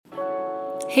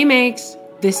Hey Megs,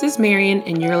 this is Marian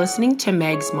and you're listening to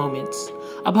Megs Moments,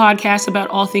 a podcast about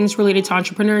all things related to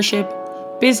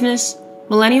entrepreneurship, business,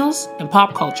 millennials, and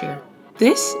pop culture.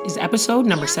 This is episode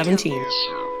number 17.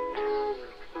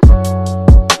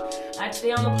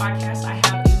 Today on the podcast, I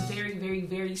have a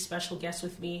very special guest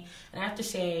with me, and I have to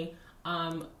say,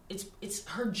 it's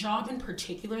her job in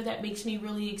particular that makes me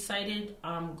really excited.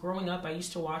 Growing up, I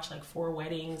used to watch like 4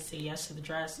 Weddings, Say Yes to the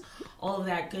Dress, all of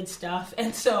that good stuff.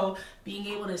 And so being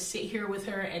able to sit here with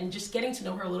her and just getting to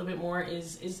know her a little bit more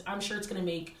is I'm sure it's going to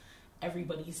make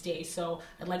everybody's day. So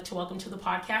I'd like to welcome to the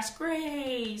podcast,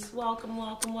 Grace. Welcome.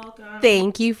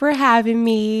 Thank you for having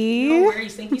me. No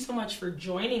worries. Thank you so much for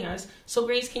joining us. So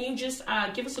Grace, can you just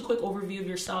give us a quick overview of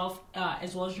yourself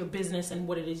as well as your business and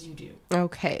what it is you do?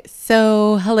 Okay.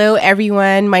 So hello,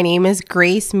 everyone. My name is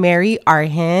Grace Mary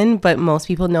Arhin, but most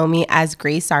people know me as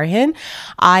Grace Arhin.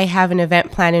 I have an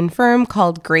event planning firm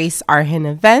called Grace Arhin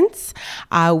Events.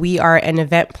 We are an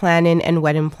event planning and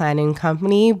wedding planning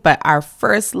company, but our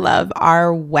first love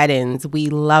are weddings. We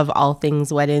love all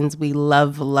things weddings. We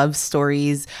love love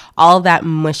stories, all that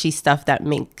mushy stuff that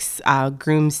makes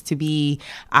grooms to be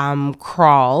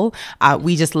crawl.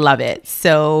 We just love it.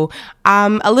 So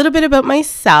a little bit about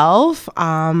myself.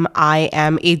 I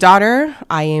am a daughter.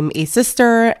 I am a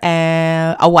sister,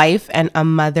 a wife, and a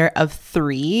mother of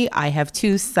 3. I have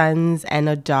 2 sons and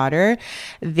a daughter.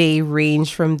 They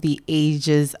range from the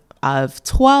ages of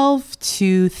 12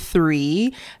 to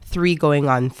 3 going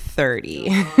on 30.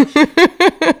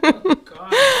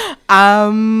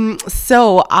 Oh,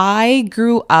 So I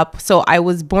grew up, so I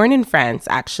was born in France,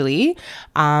 actually.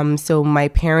 So my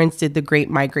parents did the Great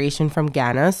Migration from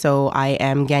Ghana. So I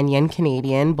am Ghanaian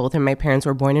Canadian. Both of my parents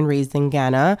were born and raised in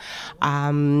Ghana.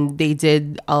 They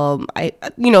did,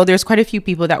 there's quite a few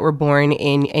people that were born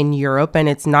in Europe, and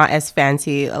it's not as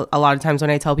fancy. A lot of times when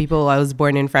I tell people I was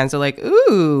born in France, they're like,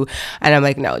 ooh. And I'm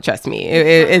like, no, trust me,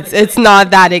 it's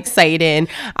not that exciting.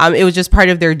 It was just part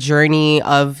of their journey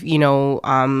of,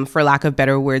 for lack of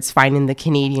better words, finding the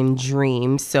Canadian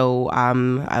dream. So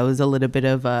I was a little bit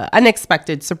of an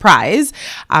unexpected surprise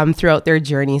throughout their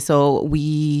journey. So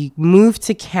we moved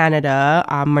to Canada,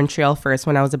 Montreal first,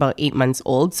 when I was about 8 months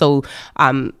old. So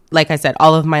like I said,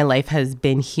 all of my life has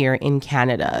been here in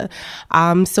Canada.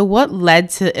 So what led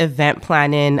to event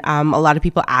planning? A lot of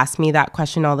people ask me that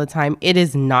question all the time. It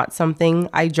is not something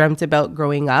I dreamt about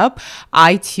growing up.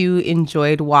 I too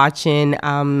enjoyed watching,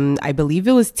 I believe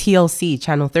it was TLC,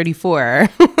 Channel 34,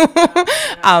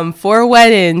 4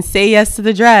 Weddings, Say Yes to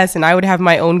the Dress. And I would have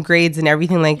my own grades and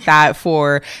everything like that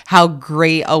for how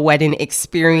great a wedding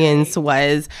experience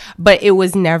was. But it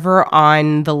was never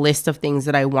on the list of things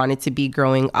that I wanted to be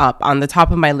growing up. On the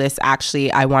top of my list,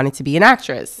 actually, I wanted to be an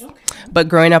actress. Okay. But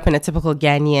growing up in a typical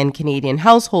Ghanaian Canadian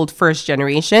household, first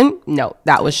generation, no,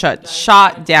 that was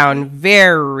shot down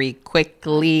very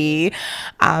quickly.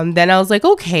 Then I was like,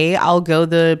 okay, I'll go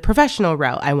the professional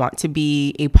route. I want to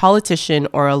be a politician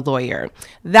or a lawyer.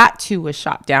 That too was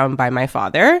shot down by my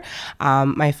father.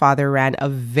 My father ran a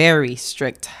very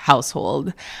strict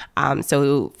household.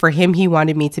 So for him, he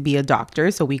wanted me to be a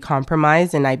doctor. So we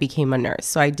compromised and I became a nurse.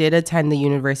 So I did attend the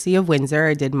University of Windsor.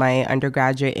 I did my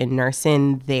undergraduate in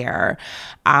nursing there.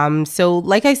 So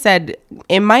like I said,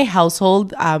 in my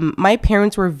household, my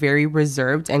parents were very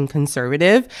reserved and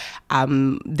conservative.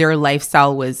 Their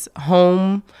lifestyle was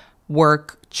home,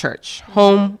 work, church,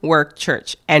 home, work,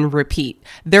 church, and repeat.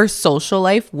 Their social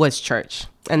life was church.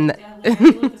 And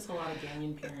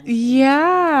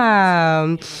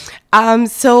yeah.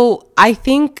 So I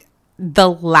think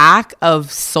the lack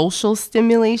of social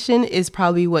stimulation is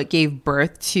probably what gave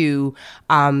birth to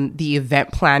the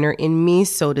event planner in me,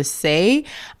 so to say,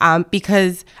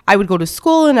 because I would go to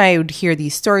school and I would hear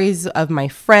these stories of my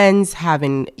friends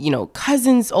having,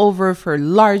 cousins over for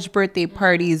large birthday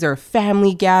parties or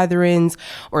family gatherings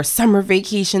or summer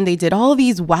vacation. They did all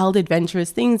these wild, adventurous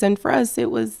things. And for us,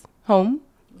 it was home,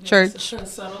 church.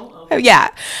 Yeah.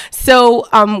 So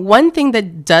one thing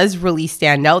that does really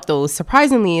stand out, though,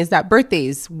 surprisingly, is that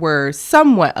birthdays were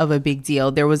somewhat of a big deal.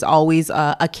 There was always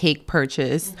a cake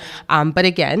purchase. But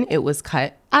again, it was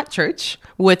cut at church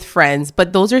with friends.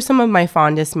 But those are some of my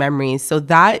fondest memories. So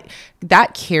that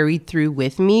carried through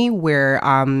with me, where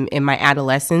in my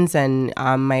adolescence and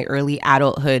my early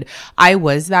adulthood, I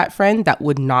was that friend that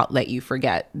would not let you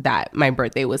forget that my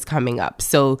birthday was coming up.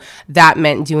 So that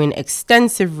meant doing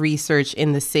extensive research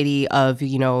in the city of,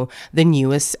 the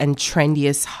newest and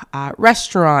trendiest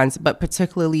restaurants. But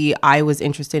particularly, I was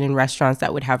interested in restaurants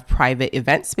that would have private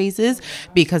event spaces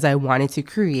because I wanted to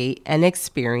create an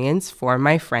experience for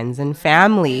my friends and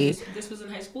family. This was in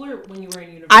high school or when you were in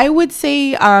university? I would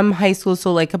say high school,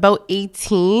 so like about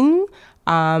 18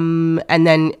 and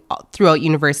then throughout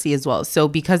university as well. So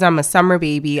because I'm a summer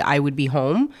baby, I would be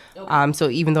home. So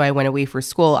even though I went away for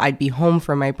school, I'd be home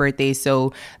for my birthday.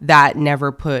 So that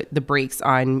never put the brakes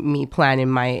on me planning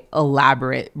my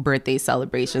elaborate birthday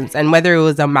celebrations. And whether it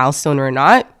was a milestone or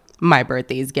not, my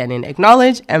birthday is getting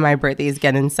acknowledged and my birthday is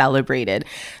getting celebrated.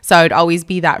 So I would always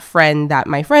be that friend that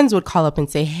my friends would call up and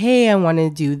say, hey, I want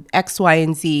to do X, Y,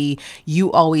 and Z.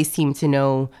 You always seem to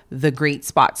know the great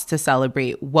spots to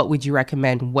celebrate. What would you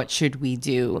recommend? What should we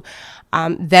do?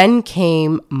 Then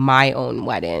came my own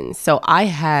wedding. So I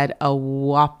had a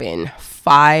whopping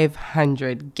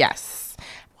 500 guests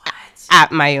at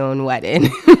my own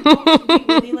wedding.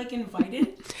 Were they like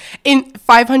invited? In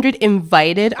 500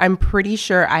 invited, I'm pretty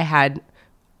sure I had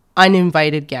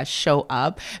uninvited guests show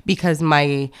up because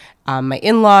my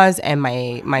in-laws and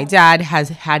my dad has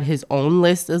had his own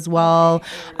list as well.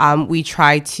 We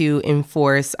tried to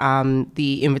enforce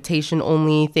the invitation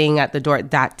only thing at the door.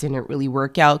 That didn't really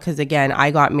work out because again, I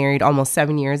got married almost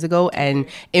 7 years ago and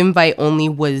invite only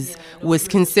was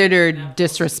considered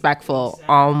disrespectful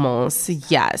almost.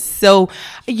 Yes. So,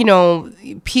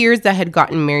 peers that had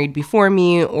gotten married before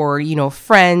me or,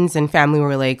 friends and family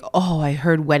were like, oh, I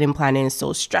heard wedding planning is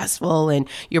so stressful and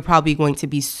you're probably going to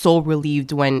be so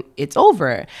relieved when it's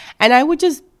over. And I would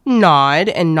just nod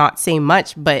and not say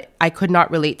much, but I could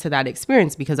not relate to that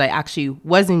experience because I actually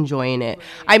was enjoying it.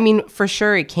 I mean, for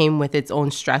sure it came with its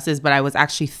own stresses, but I was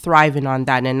actually thriving on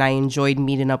that. And I enjoyed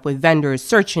meeting up with vendors,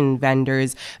 searching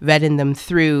vendors, vetting them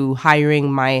through,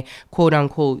 hiring my quote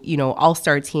unquote,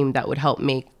 all-star team that would help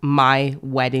make my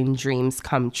wedding dreams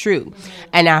come true.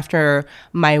 And after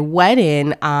my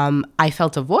wedding, I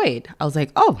felt a void. I was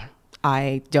like, oh,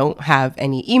 I don't have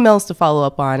any emails to follow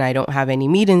up on. I don't have any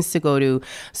meetings to go to.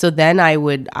 So then I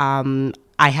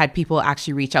had people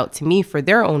actually reach out to me for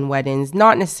their own weddings,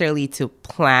 not necessarily to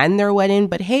plan their wedding,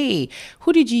 but hey,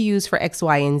 who did you use for X,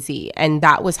 Y, and Z? And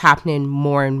that was happening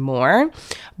more and more.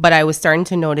 But I was starting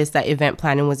to notice that event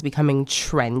planning was becoming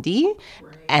trendy.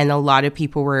 And a lot of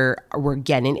people were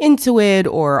getting into it,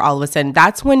 or all of a sudden,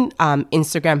 that's when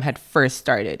Instagram had first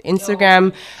started.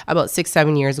 Instagram about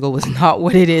 6-7 years ago was not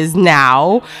what it is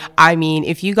now. I mean,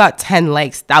 if you got 10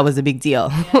 likes, that was a big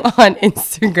deal on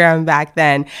Instagram back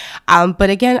then. But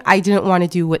again, I didn't want to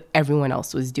do what everyone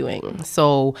else was doing.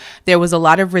 So there was a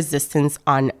lot of resistance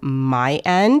on my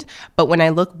end. But when I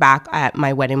look back at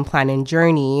my wedding planning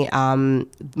journey,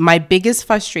 my biggest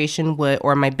frustration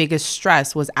or my biggest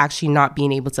stress was actually not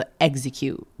being able to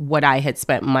execute what I had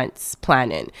spent months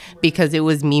planning because it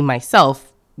was me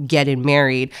myself getting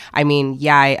married. I mean,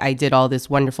 yeah, I did all this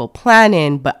wonderful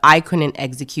planning, but I couldn't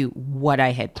execute what I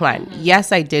had planned.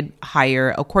 Yes, I did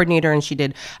hire a coordinator and she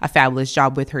did a fabulous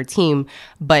job with her team,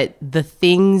 but the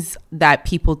things that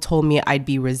people told me I'd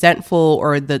be resentful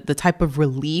or the type of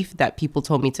relief that people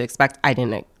told me to expect, I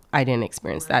didn't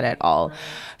experience that at all.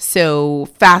 So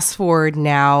fast forward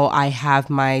now, I have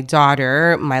my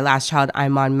daughter, my last child.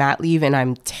 I'm on mat leave and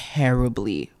I'm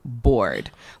terribly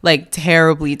bored. Like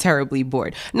terribly, terribly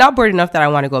bored. Not bored enough that I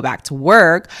want to go back to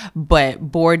work, but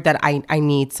bored that I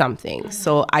need something.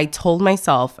 So I told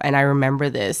myself, and I remember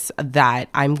this, that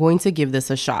I'm going to give this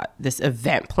a shot, this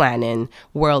event planning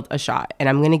world a shot. And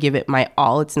I'm going to give it my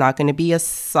all. It's not going to be a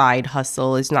side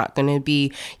hustle. It's not going to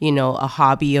be, a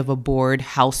hobby of a bored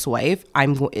housewife.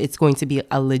 It's going to be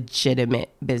a legitimate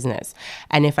business.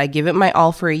 And if I give it my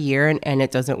all for a year and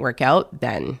it doesn't work out,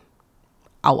 then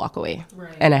I'll walk away.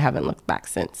 Right. And I haven't looked back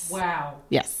since. Wow.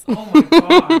 Yes. Oh my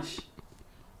gosh.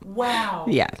 Wow.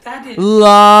 Yeah. That is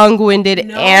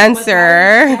long-winded answer.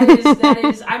 That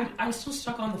is I'm still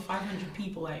stuck on the 500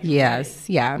 people at your Yes.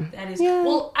 wedding. Yeah. That is yeah.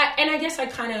 well, I guess I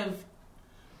kind of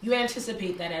you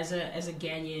anticipate that as a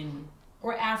Ghanaian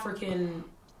or African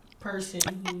person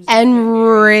who's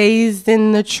raised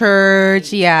in the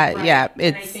church. Yeah. Right. Yeah.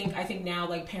 And I think now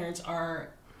like parents are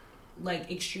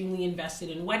like extremely invested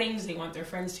in weddings. They want their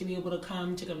friends to be able to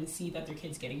come and see that their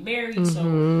kid's getting married. So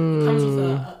it comes with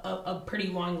a pretty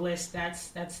long list.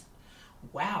 That's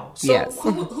wow. So yes.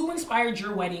 who inspired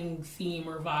your wedding theme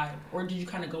or vibe? Or did you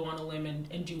kind of go on a limb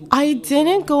and do? I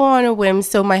didn't go on a whim.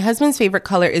 So my husband's favorite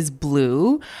color is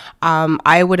blue.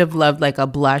 I would have loved like a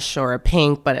blush or a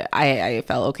pink, but I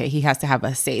felt, okay, he has to have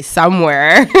a say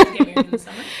somewhere. Did you get married in the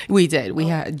summer? We did. We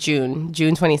had June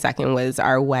 22nd was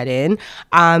our wedding.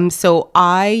 So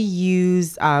I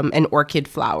used an orchid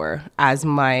flower as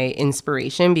my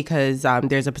inspiration because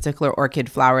there's a particular orchid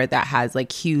flower that has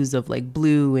like hues of like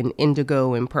blue and indigo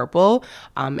and purple,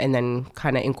 and then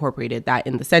kind of incorporated that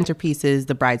in the centerpieces,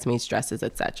 the bridesmaids' dresses,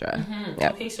 etc.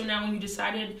 Yep. Okay, so now when you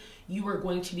decided you were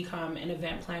going to become an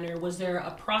event planner? Was there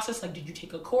a process? Like, did you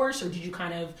take a course, or did you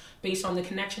kind of, based on the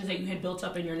connections that you had built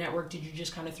up in your network, did you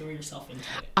just kind of throw yourself into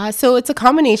it? So it's a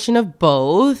combination of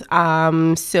both.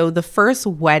 So the first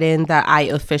wedding that I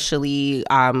officially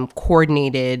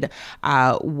coordinated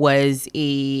was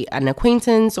an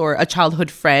acquaintance or a childhood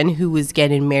friend who was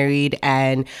getting married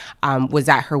and was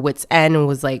at her wit's end and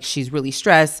was like, she's really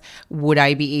stressed. Would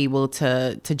I be able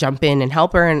to jump in and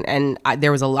help her? And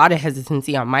there was a lot of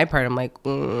hesitancy on my part. I'm like,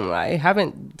 I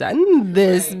haven't done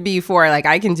this before. Like,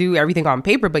 I can do everything on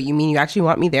paper, but you mean you actually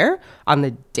want me there on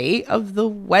the day of the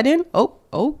wedding? Oh,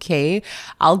 okay,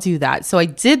 I'll do that. So I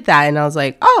did that, and I was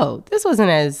like, oh, this wasn't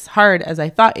as hard as I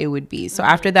thought it would be. So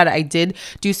after that, I did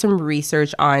do some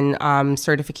research on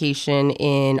certification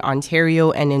in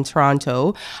Ontario and in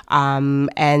Toronto.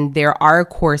 And there are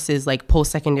courses, like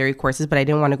post-secondary courses, but I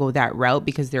didn't want to go that route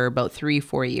because they're about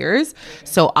 3-4 years.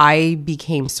 So I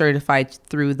became certified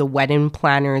through the Wedding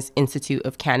Planners Institute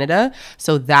of Canada.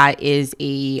 So that is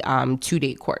a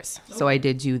 2-day course. So I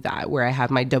did do that, where I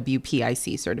have my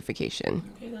WPIC certification.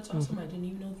 Okay, that's awesome. I didn't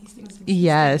even know these things existed.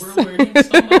 Yes. We're learning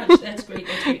so much. That's great.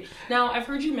 That's great. Now, I've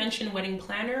heard you mention wedding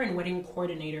planner and wedding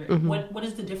coordinator. What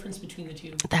is the difference between the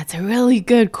two? That's a really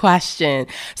good question.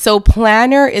 So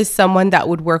planner is someone that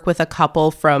would work with a couple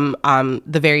from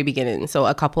the very beginning. So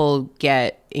a couple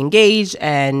get engaged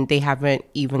and they haven't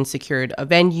even secured a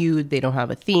venue. They don't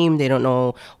have a theme. They don't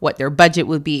know what their budget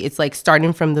would be. It's like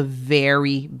starting from the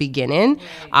very beginning.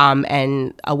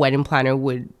 And a wedding planner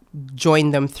would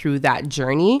join them through that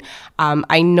journey.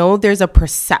 I know there's a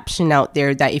perception out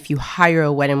there that if you hire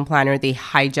a wedding planner, they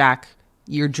hijack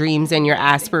your dreams and your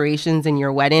aspirations and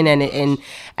your wedding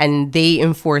and they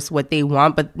enforce what they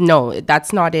want. But no,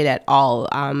 that's not it at all.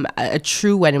 A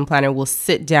true wedding planner will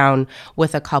sit down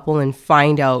with a couple and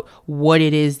find out what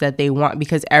it is that they want,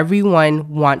 because everyone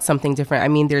wants something different. I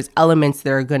mean, there's elements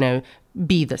that are going to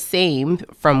be the same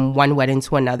from one wedding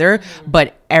to another,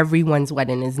 but everyone's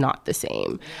wedding is not the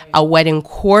same. A wedding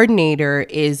coordinator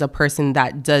is a person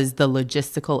that does the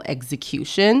logistical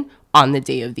execution on the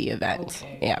day of the event.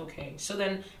 Okay. So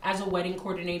then, as a wedding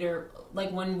coordinator,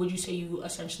 like, when would you say you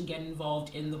essentially get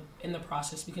involved in the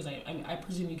process? Because I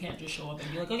presume you can't just show up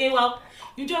and be like, okay, well,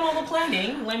 you've done all the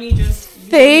planning. Let me just...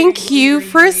 Thank you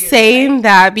for saying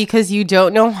that, because you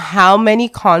don't know how many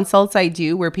consults I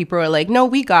do where people are like, no,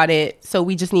 we got it. So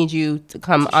we just need you to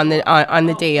come on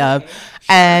the day of.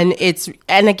 And it's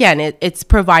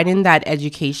providing that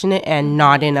education and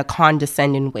not in a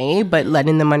condescending way, but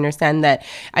letting them understand that,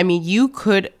 I mean, you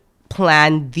could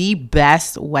plan the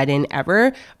best wedding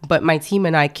ever, but my team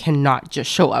and I cannot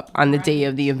just show up on the day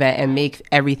of the event and make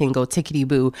everything go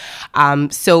tickety-boo.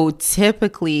 So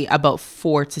typically about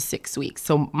 4 to 6 weeks.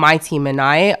 So my team and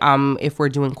I, if we're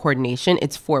doing coordination,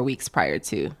 it's 4 weeks prior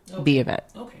to the event.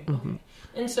 Okay.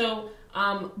 And so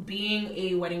being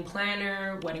a wedding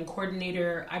planner, wedding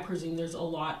coordinator, I presume there's a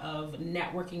lot of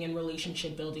networking and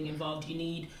relationship building involved. You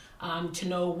need to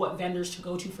know what vendors to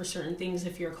go to for certain things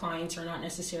if your clients are not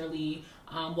necessarily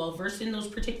well versed in those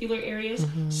particular areas.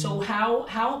 So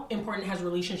how important has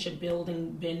relationship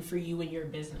building been for you in your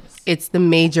business? It's the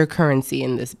major currency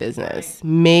in this business.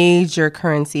 Major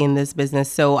currency in this business.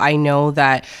 So I know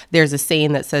that there's a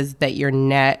saying that says that your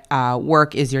net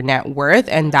work is your net worth,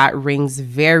 and that rings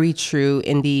very true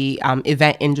in the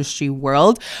event industry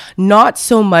world. Not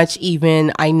so much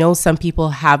even, I know some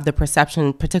people have the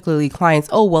perception, particularly clients,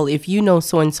 oh, well, if you know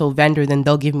so-and-so vendor, then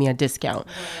they'll give me a discount.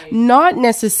 Not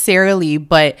necessarily,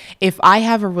 but if I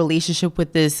have a relationship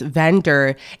with this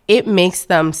vendor, it makes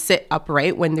them sit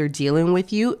upright when they're dealing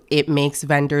with you. It makes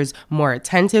vendors more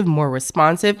attentive, more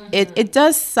responsive. It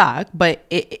does suck, but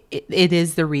it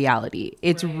is the reality.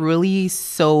 It's really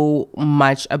so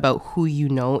much about who you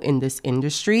know in this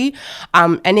industry.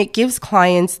 And it gives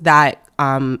clients that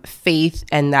faith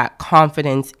and that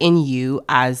confidence in you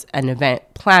as an event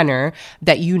planner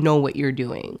that you know what you're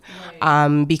doing.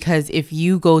 Because if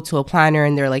you go to a planner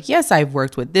and they're like, yes, I've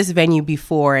worked with this venue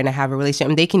before and I have a relationship,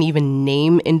 and they can even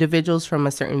name individuals from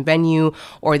a certain venue,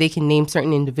 or they can name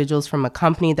certain individuals from a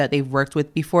company that they've worked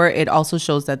with before, it also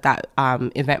shows that that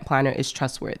event planner is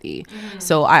trustworthy.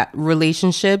 So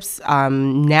relationships,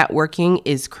 networking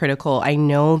is critical. I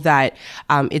know that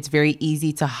it's very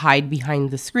easy to hide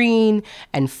behind the screen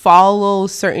and follow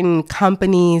certain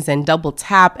companies and double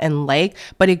tap and like,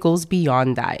 but it goes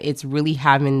beyond that. It's really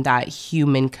having that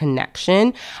human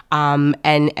connection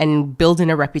and building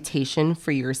a reputation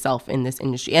for yourself in this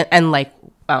industry and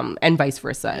vice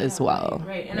versa as well.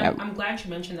 Right. And I'm glad you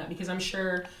mentioned that, because I'm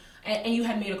sure, and you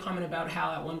had made a comment about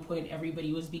how at one point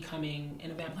everybody was becoming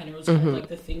an event planner. It was kind of like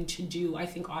the thing to do. I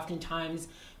think oftentimes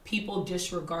people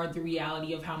disregard the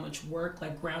reality of how much work,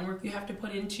 like groundwork, you have to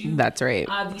put into That's right.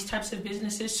 These types of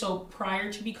businesses. So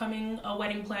prior to becoming a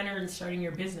wedding planner and starting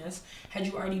your business, had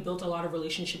you already built a lot of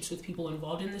relationships with people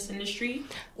involved in this industry,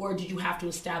 or did you have to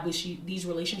establish these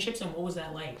relationships, and what was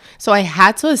that like? So I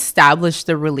had to establish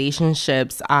the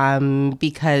relationships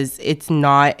because it's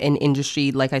not an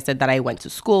industry, like I said, that I went to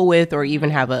school with or even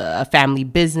have a family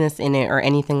business in it or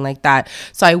anything like that.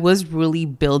 So I was really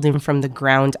building from the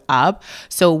ground up.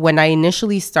 So when I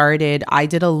initially started, I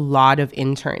did a lot of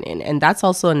interning. And that's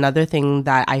also another thing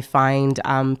that I find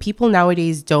people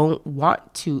nowadays don't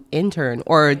want to intern,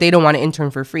 or they don't want to intern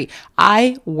for free.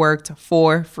 I worked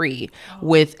for free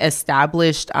with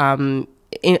established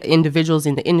individuals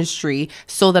in the industry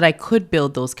so that I could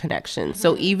build those connections.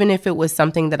 So even if it was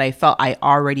something that I felt I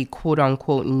already quote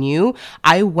unquote knew,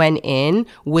 I went in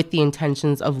with the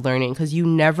intentions of learning, because you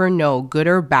never know, good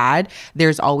or bad,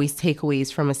 there's always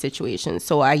takeaways from a situation.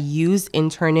 So I used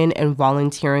interning and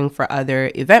volunteering for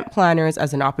other event planners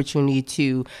as an opportunity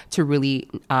to really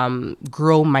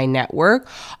grow my network.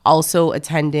 Also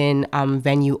attending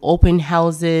venue open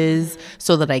houses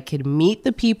so that I could meet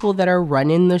the people that are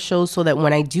running the show, so that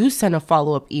when I do send a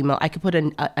follow-up email, I could put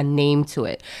a name to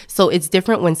it. So it's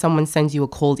different when someone sends you a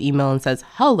cold email and says,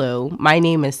 hello, my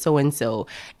name is so-and-so.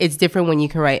 It's different when you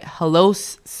can write, hello,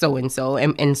 so-and-so,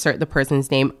 and insert the person's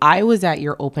name. I was at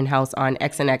your open house on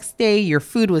X and X day. Your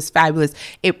food was fabulous.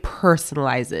 It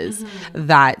personalizes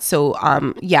that. So,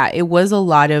 it was a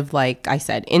lot of, like I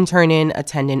said, interning,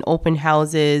 attending open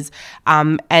houses,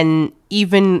 and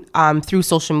even through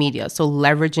social media. So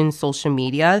leveraging social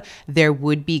media, there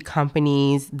would be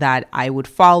companies that I would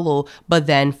follow, but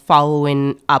then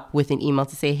following up with an email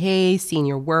to say, hey, seeing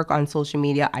your work on social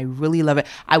media, I really love it.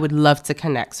 I would love to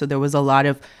connect. So there was a lot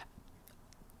of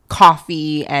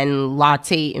coffee and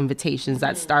latte invitations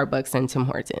at Starbucks and Tim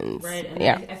Hortons. Right.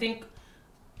 And I think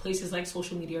places like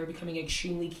social media are becoming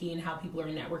extremely key in how people are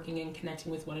networking and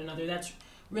connecting with one another. That's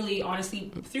really,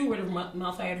 honestly, through word of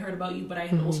mouth, I had heard about you, but I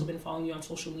had also been following you on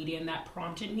social media, and that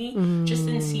prompted me, just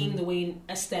in seeing the way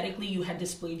aesthetically you had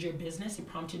displayed your business, it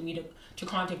prompted me to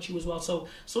contact you as well. So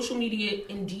social media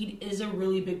indeed is a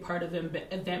really big part of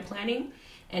event planning,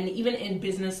 and even in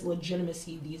business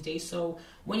legitimacy these days. So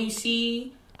when you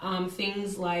see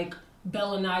things like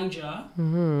Bella Nija,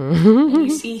 and you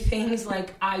see things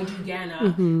like I Do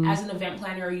Ghana, as an event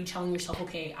planner, are you telling yourself,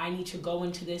 okay, I need to go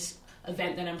into this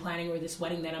event that I'm planning, or this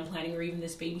wedding that I'm planning, or even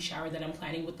this baby shower that I'm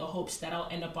planning, with the hopes that I'll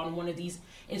end up on one of these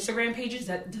Instagram pages?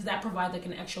 Does that provide like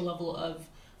an extra level of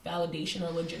validation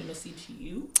or legitimacy to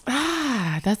you?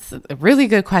 That's a really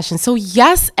good question. So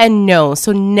yes and no.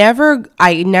 So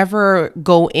I never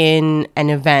go in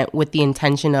an event with the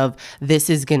intention of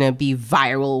this is going to be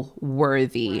viral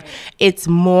worthy. Right. It's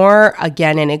more,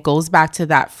 again, and it goes back to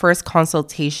that first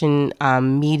consultation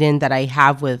meeting that I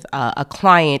have with a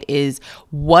client, is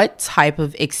what type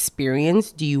of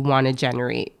experience do you want to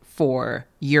generate for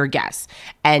your guests,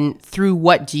 and through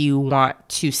what do you want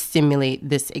to stimulate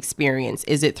this experience?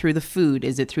 Is it through the food?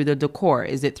 Is it through the decor?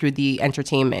 Is it through the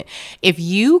entertainment? If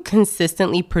you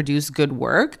consistently produce good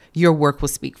work, your work will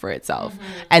speak for itself.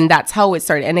 And that's how it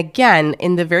started. And again,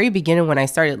 in the very beginning when I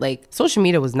started, like, social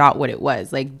media was not what it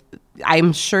was. Like,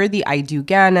 I'm sure the I Do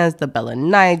Ghanas, the Bella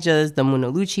Nijas, the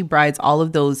Munaluchi Brides, all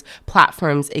of those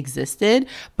platforms existed,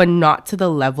 but not to the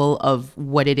level of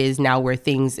what it is now, where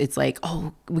it's like,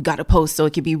 oh, we got to post so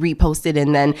it could be reposted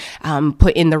and then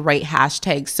put in the right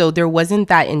hashtag. So there wasn't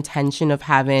that intention of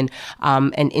having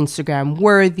an Instagram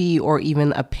worthy or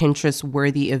even a Pinterest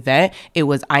worthy event. It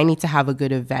was, I need to have a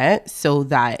good event so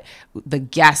that the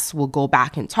guests will go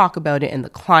back and talk about it and the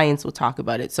clients will talk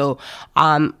about it. So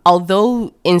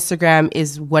although Instagram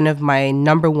is one of my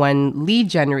number one lead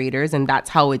generators, and that's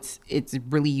how it's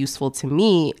really useful to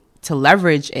me to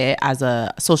leverage it as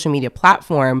a social media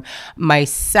platform, my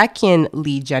second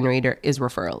lead generator is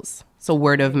referrals. So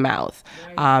word of mouth.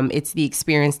 It's the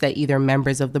experience that either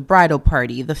members of the bridal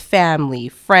party, the family,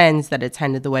 friends that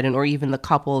attended the wedding, or even the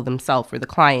couple themselves or the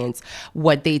clients,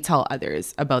 what they tell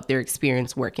others about their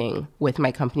experience working with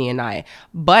my company and I.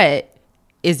 But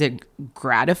is it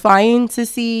gratifying to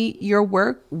see your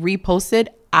work reposted?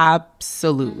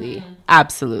 Absolutely.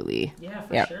 Absolutely. Yeah,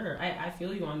 for sure. I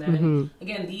feel you on that. And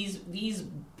again, these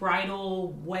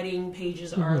bridal wedding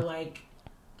pages are like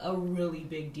a really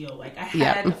big deal. Like I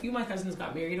Yeah. had a few of my cousins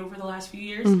got married over the last few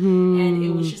years, and it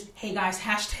was just, hey guys,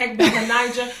 hashtag Bella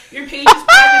Nija, your page is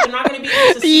private, they're not going to be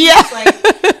able to see Yeah. this.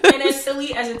 Like, and as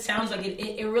silly as it sounds, like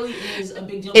it really is a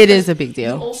big deal. It is a big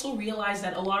deal. You also realize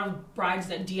that a lot of brides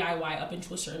that DIY up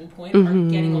into a certain point are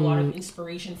getting a lot of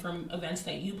inspiration from events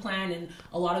that you plan and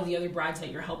a lot of the other brides that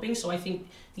you're helping. So I think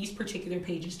these particular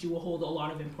pages do hold a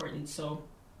lot of importance. So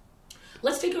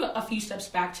let's take a few steps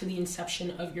back to the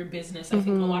inception of your business. I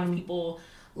think a lot of people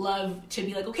love to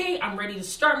be like, okay, I'm ready to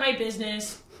start my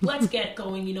business. Let's get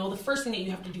going. You know, the first thing that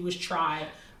you have to do is try.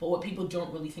 But what people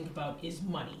don't really think about is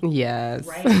money. Yes.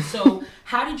 Right? So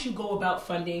how did you go about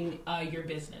funding your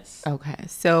business? Okay.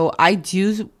 So I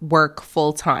do work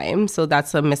full time. So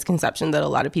that's a misconception that a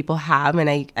lot of people have. And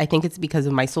I think it's because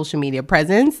of my social media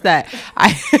presence that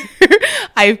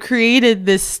I've created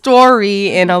this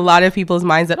story in a lot of people's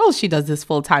minds that, oh, she does this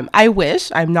full time. I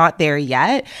wish. I'm not there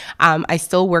yet. I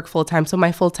still work full time. So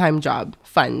my full time job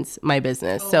funds my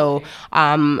business. Okay. So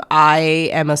I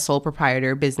am a sole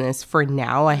proprietor business for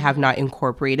now. I have not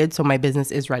incorporated. So my business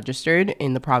is registered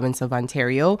in the province of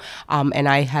Ontario. And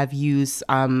I have used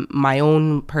my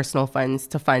own personal funds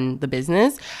to fund the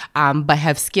business, but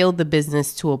have scaled the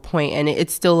business to a point, and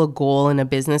it's still a goal and a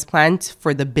business plan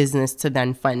for the business to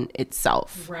then fund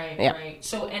itself. Right, Yeah. right.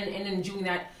 So, and in doing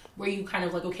that, were you kind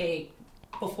of like, okay,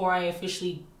 before I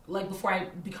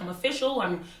become official,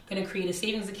 I'm going to create a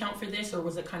savings account for this? Or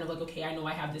was it kind of like, okay, I know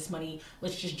I have this money,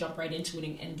 let's just jump right into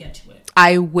it and get to it?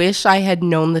 I wish I had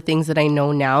known the things that I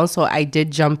know now. So I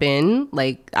did jump in.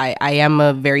 Like I am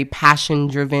a very passion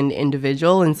driven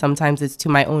individual, and sometimes it's to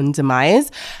my own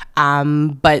demise.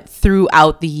 But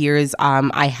throughout the years,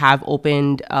 I have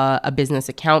opened a business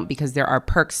account because there are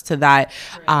perks to that.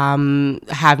 Right.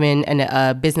 Having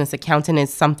a business accountant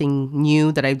is something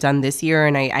new that I've done this year,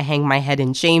 and I hang my head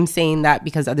in shame saying that,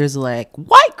 because others are like,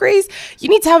 what, Grace? You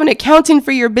need to have an accountant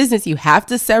for your business. You have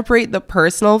to separate the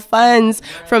personal funds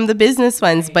from the business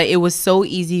funds. But it was so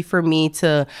easy for me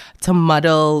to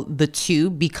muddle the two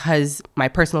because my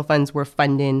personal funds were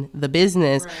funding the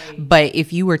business. Right. But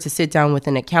if you were to sit down with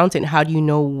an accountant, how do you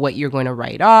know what you're going to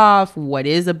write off? What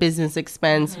is a business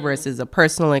expense versus a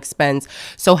personal expense?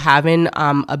 So having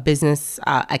a business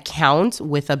account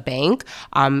with a bank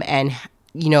and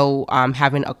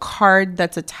having a card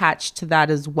that's attached to that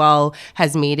as well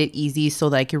has made it easy so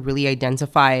that I can really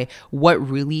identify what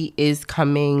really is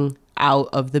coming out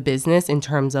of the business in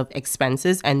terms of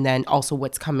expenses, and then also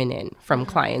what's coming in from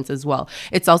clients as well.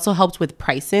 It's also helped with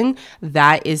pricing.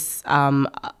 That is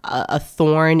a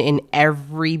thorn in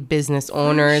every business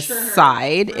owner's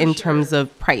side in terms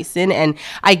of pricing. And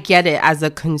I get it. As a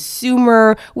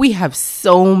consumer, we have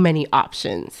so many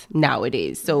options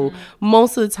nowadays. So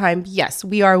most of the time, yes,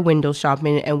 we are window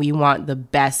shopping and we want the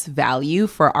best value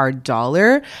for our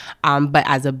dollar. But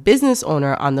as a business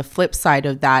owner, on the flip side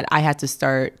of that, I had to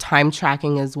start time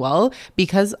tracking as well,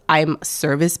 because I'm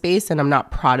service based and I'm not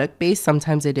product based.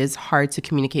 Sometimes it is hard to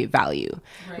communicate value,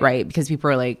 right? Because people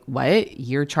are like, what?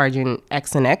 You're charging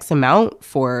X and X amount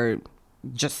for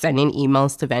just sending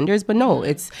emails to vendors? But no,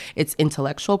 it's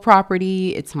intellectual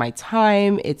property, it's my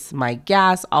time, it's my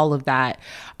gas, all of that.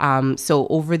 So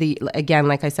again,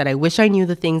 like I said, I wish I knew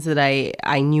the things that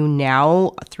I knew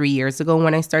now 3 years ago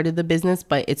when I started the business,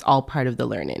 but it's all part of the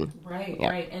learning. Right,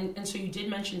 right. And so you did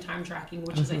mention time tracking,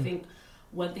 which is, I think,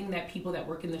 one thing that people that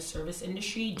work in the service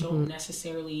industry don't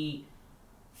necessarily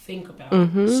think about.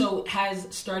 So has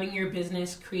starting your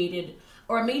business created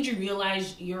or made you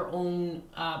realize your own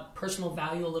personal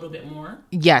value a little bit more?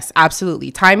 Yes, absolutely.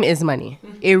 Time is money.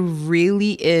 It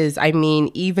really is. I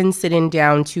mean, even sitting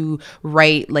down to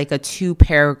write like a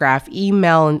 2-paragraph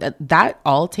email, and that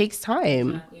all takes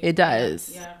time. Exactly. It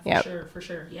does. Yeah, for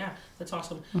sure. Yeah, that's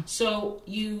awesome. So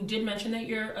you did mention that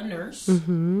you're a nurse.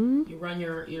 You run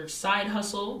your side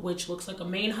hustle, which looks like a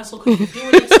main hustle because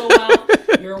you're doing it so well.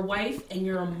 You're a wife and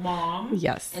you're a mom.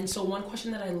 Yes. And so one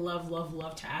question that I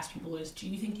love to ask people is, do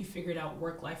you think you figured out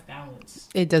work-life balance?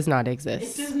 It does not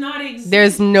exist. It does not exist.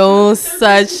 There's no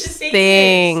such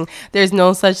thing. There's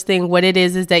no such thing. What it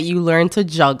is that you learn to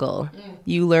juggle.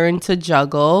 You learn to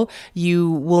juggle. You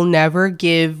will never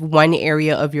give one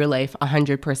area of your life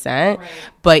 100%,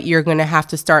 but you're going to have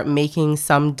to start making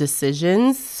some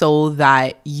decisions so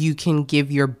that you can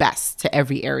give your best to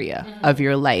every area of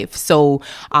your life. So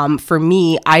for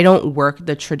me, I don't work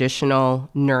the traditional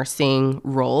nursing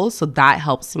role, so that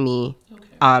helps me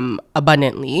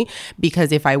abundantly,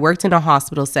 because if I worked in a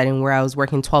hospital setting where I was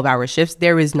working 12-hour shifts,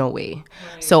 there is no way.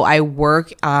 So I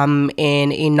work in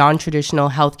a non-traditional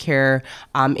healthcare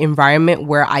environment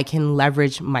where I can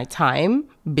leverage my time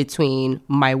between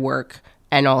my work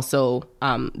and also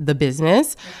the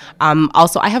business.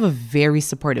 Also, I have a very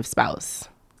supportive spouse.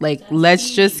 Like,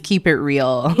 let's just keep it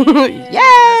real. Yay!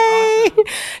 Awesome.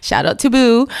 Shout out to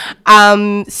Boo.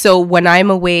 So when I'm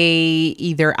away,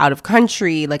 either out of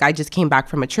country, like I just came back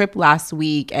from a trip last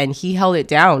week, and he held it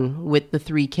down with the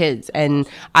 3 kids. And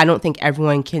I don't think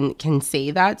everyone can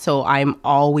say that. So I'm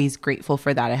always grateful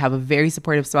for that. I have a very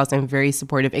supportive spouse and very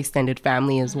supportive extended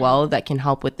family as well that can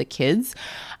help with the kids.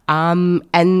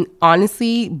 And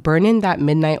honestly, burning that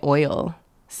midnight oil.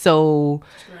 So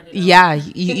yeah,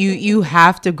 you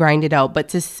have to grind it out. But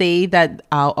to say that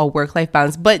a work-life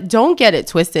balance, but don't get it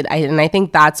twisted. And I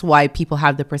think that's why people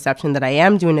have the perception that I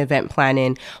am doing event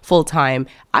planning full-time.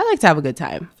 I like to have a good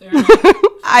time.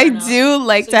 I do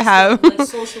like to have. Still, like,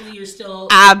 socially, you're still.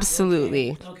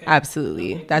 Absolutely. Okay.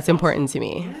 Absolutely. Okay. That's important to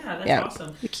me. Yeah, that's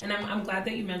awesome. And I'm glad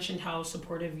that you mentioned how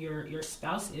supportive your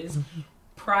spouse is.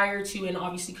 Prior to, and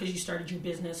obviously because you started your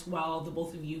business while the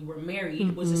both of you were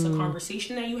married, was this a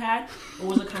conversation that you had? Or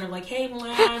was it kind of like, hey, well,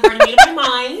 I've already made up my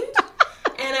mind,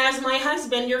 and as my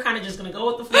husband, you're kind of just going to go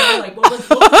with the flow? Like, what was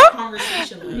the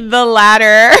conversation like? The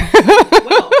latter.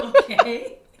 Well,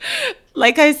 okay.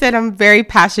 Like I said, I'm very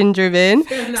passion driven.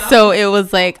 So it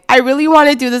was like, I really want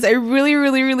to do this. I really,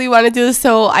 really, really want to do this.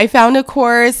 So I found a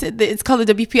course. It's called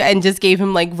the WP, and just gave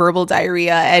him like verbal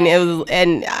diarrhea.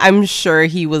 And I'm sure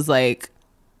he was like,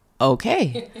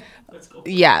 okay. Let's go.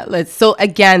 Yeah. So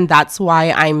again, that's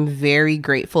why I'm very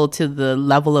grateful to the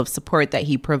level of support that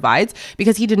he provides,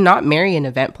 because he did not marry an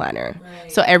event planner.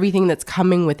 Right. So everything that's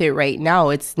coming with it right now,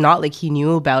 it's not like he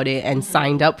knew about it and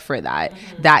signed up for that.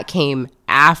 That came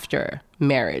after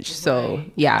marriage. So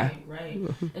yeah. Right.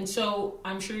 And so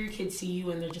I'm sure your kids see you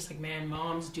and they're just like, man,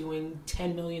 mom's doing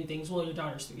 10 million things. Well, your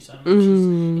daughter's 3, so I don't know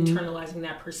if she's internalizing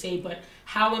that per se, but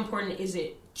how important is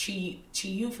it to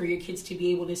you for your kids to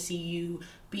be able to see you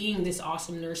being this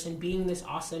awesome nurse and being this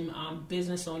awesome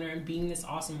business owner and being this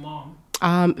awesome mom?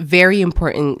 Very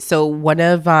important. So one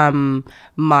of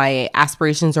my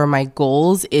aspirations or my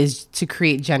goals is to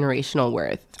create generational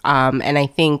worth. And I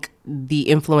think the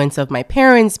influence of my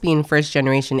parents being first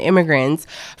generation immigrants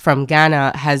from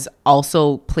Ghana has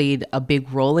also played a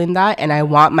big role in that. And I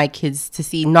want my kids to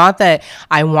see, not that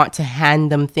I want to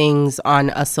hand them things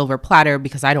on a silver platter,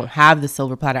 because I don't have the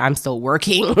silver platter. I'm still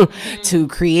working to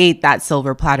create that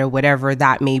silver platter, whatever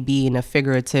that may be in a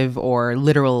figurative or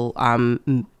literal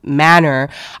manner.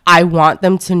 I want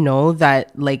them to know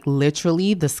that, like,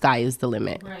 literally the sky is the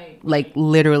limit. Right. Like,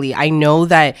 literally. I know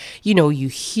that, you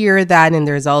hear that, and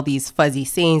there's all these fuzzy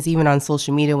sayings, even on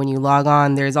social media when you log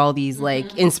on, there's all these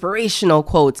like inspirational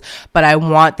quotes, but I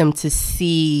want them to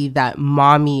see that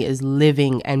mommy is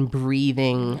living and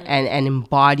breathing and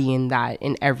embodying that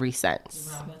in every sense.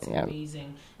 Wow, that's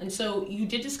amazing. And so you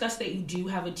did discuss that you do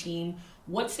have a team.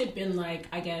 What's it been like,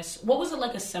 I guess, what was it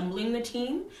like assembling the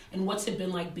team, and what's it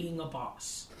been like being a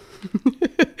boss?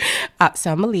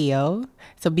 So I'm a Leo,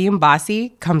 so being bossy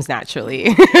comes naturally.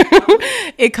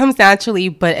 It comes naturally,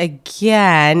 but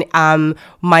again,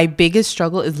 my biggest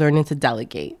struggle is learning to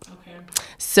delegate. Okay.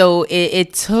 So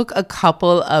it took a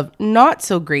couple of not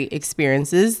so great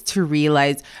experiences to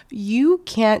realize you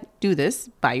can't do this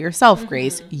by yourself,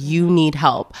 Grace. You need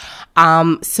help.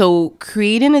 So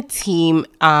creating a team,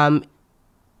 I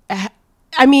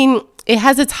mean, it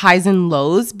has its highs and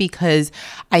lows, because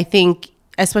I think,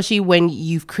 especially when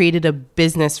you've created a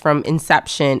business from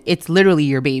inception, it's literally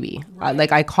your baby. Right.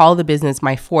 Like, I call the business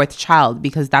my 4th child,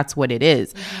 because that's what it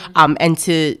is. And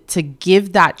to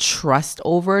give that trust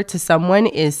over to someone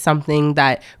is something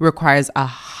that requires a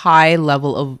high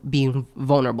level of being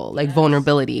vulnerable, like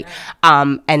vulnerability.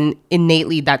 And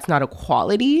innately, that's not a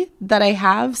quality that I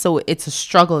have. So it's a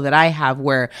struggle that I have,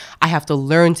 where I have to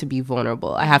learn to be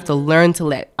vulnerable. I have to learn to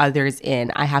let others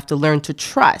in. I have to learn to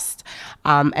trust.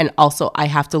 And also, I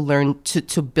have to learn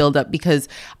to build up, because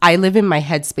I live in my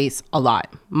headspace a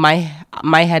lot.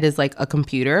 My head is like a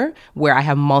computer where I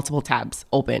have multiple tabs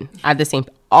open at the same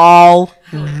all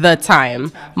the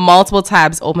time. Multiple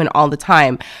tabs open all the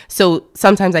time. So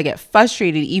sometimes I get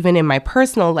frustrated even in my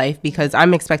personal life, because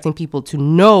I'm expecting people to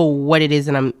know what it is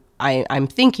and I'm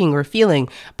thinking or feeling,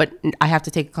 but I have to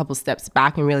take a couple steps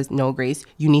back and realize, no, Grace,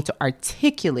 you need to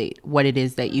articulate what it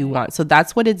is that you want. So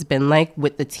that's what it's been like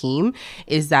with the team,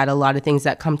 is that a lot of things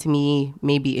that come to me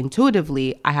maybe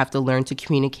intuitively, I have to learn to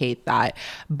communicate that.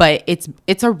 But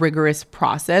it's a rigorous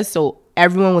process. So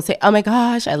everyone will say, oh my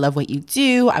gosh, I love what you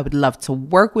do. I would love to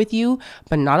work with you.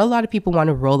 But not a lot of people want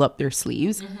to roll up their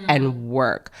sleeves and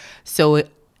work. So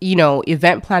you know,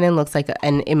 event planning looks like,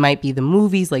 and it might be the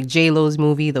movies like J-Lo's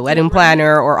movie, The Wedding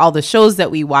Planner, or all the shows that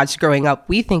we watched growing up.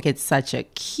 We think it's such a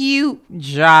cute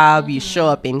job. You show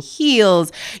up in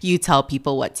heels, you tell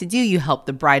people what to do, you help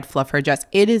the bride fluff her dress.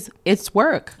 It's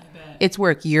work. It's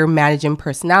work. You're managing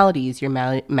personalities. You're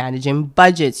managing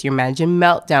budgets. You're managing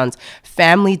meltdowns.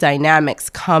 Family dynamics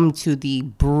come to the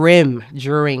brim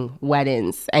during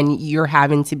weddings, and you're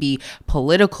having to be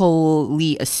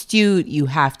politically astute. You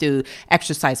have to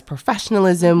exercise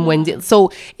professionalism.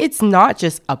 So it's not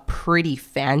just a pretty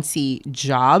fancy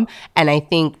job. And I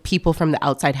think people from the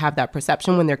outside have that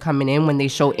perception when they're coming in, when they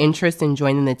show interest in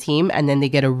joining the team, and then they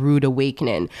get a rude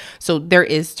awakening. So there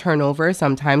is turnover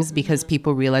sometimes because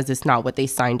people realize it's not what they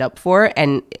signed up for.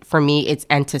 And for me, it's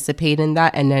anticipating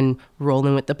that and then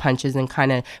rolling with the punches and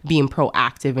kind of being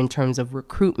proactive in terms of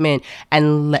recruitment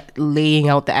and laying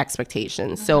out the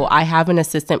expectations. So I have an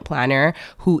assistant planner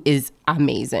who is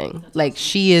amazing. Like,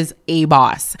 she is a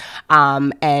boss.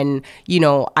 And, you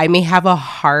know, I may have a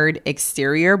hard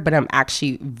exterior, but I'm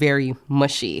actually very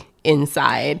mushy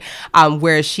inside,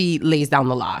 where she lays down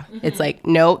the law. It's like,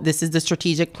 no, this is the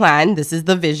strategic plan, this is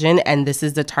the vision, and this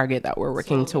is the target that we're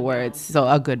working towards. So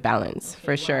a good balance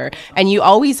for sure. And you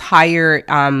always hire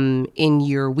in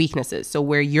your weaknesses. So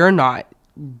where you're not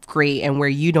great and where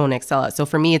you don't excel at. So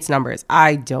for me, it's numbers.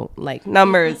 I don't like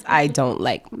numbers. I don't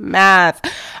like math.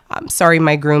 Sorry,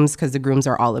 my grooms, because the grooms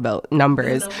are all about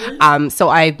numbers. So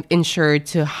I've ensured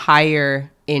to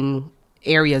hire in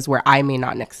areas where I may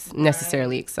not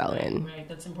necessarily excel in. Right,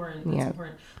 that's important. That's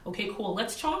important. Okay, cool.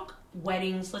 Let's talk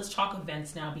weddings. Let's talk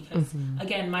events now, because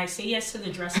again, my Say Yes to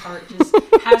the Dress Heart just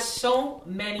has so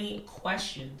many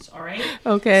questions. All right.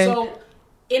 Okay. So,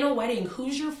 in a wedding,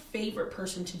 who's your favorite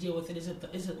person to deal with it? Is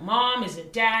it mom? Is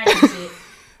it dad? Is it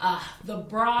the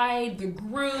bride, the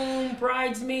groom,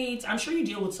 bridesmaids? I'm sure you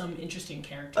deal with some interesting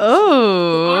characters.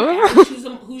 Oh. On average,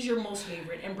 who's your most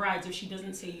favorite? And brides, if she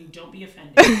doesn't say you, don't be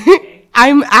offended. Okay?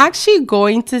 I'm actually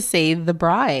going to say the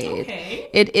bride. Okay.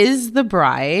 It is the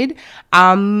bride.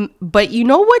 But you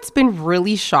know what's been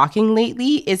really shocking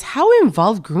lately is how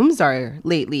involved grooms are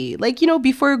lately. Like, you know,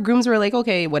 before grooms were like,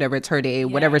 okay, whatever, it's her day,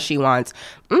 whatever she wants.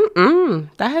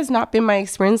 That has not been my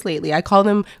experience lately. I call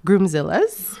them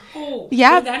groomzillas. Oh,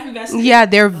 yeah. That invested? Yeah,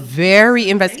 they're very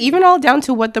invested. Even all down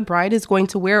to what the bride is going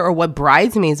to wear or what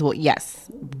bridesmaids will. Yes,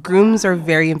 grooms are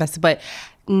very invested. But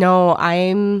no,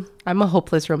 I'm a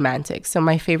hopeless romantic. So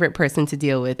my favorite person to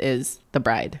deal with is the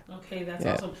bride. Okay, that's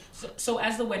awesome. So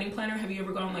as the wedding planner, have you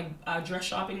ever gone like dress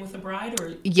shopping with a bride?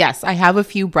 Or yes, I have a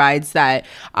few brides that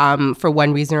for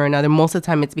one reason or another, most of the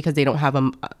time it's because they don't have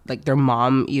like their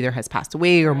mom either has passed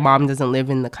away or mom doesn't live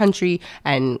in the country,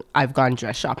 and I've gone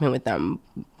dress shopping with them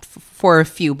for a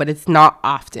few, but it's not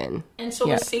often. And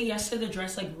so Say Yes to the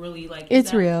Dress, like, really, like,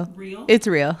 it's real. It's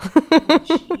real. Oh,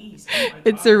 jeez. Oh,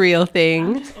 it's a real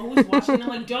thing. I'm just always watching. I'm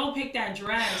like, don't pick that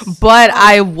dress. But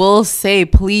I will say,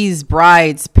 please,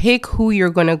 brides, pick who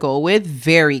you're gonna go with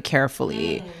very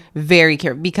carefully, very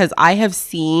carefully, because I have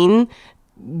seen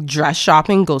dress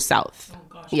shopping go south.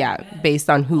 Oh, gosh, based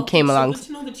on who came along. Good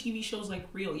to know the TV show's like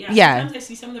real. Yeah. Sometimes I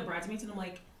see some of the bridesmaids and I'm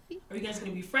like, are you guys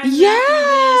going to be friends?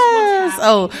 Yes.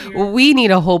 Oh, we need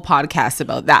a whole podcast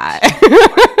about that.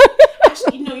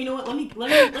 Actually, you know what?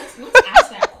 Let's ask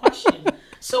that question.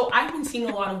 So I've been seeing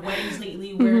a lot of weddings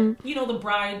lately where, you know, the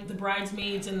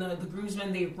bridesmaids and the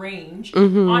groomsmen, they range.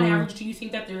 On average, do you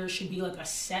think that there should be like a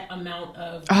set amount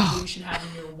of people you should have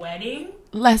in your wedding?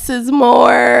 Less is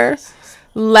more.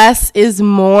 Less is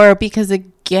more, because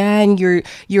again,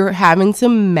 you're having to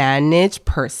manage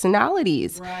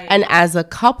personalities. Right. And as a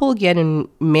couple getting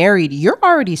married, you're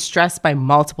already stressed by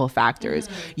multiple factors.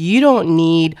 You don't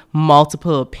need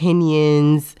multiple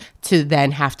opinions to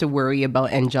then have to worry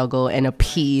about and juggle and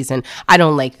appease. And I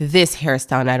don't like this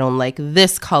hairstyle, and I don't like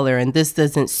this color, and this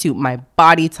doesn't suit my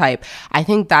body type. I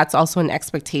think that's also an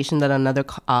expectation that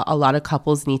a lot of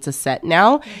couples need to set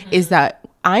now, is that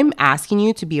I'm asking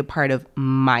you to be a part of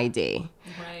my day.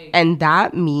 Right. And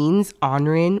that means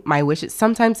honoring my wishes.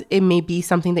 Sometimes it may be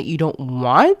something that you don't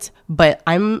want, but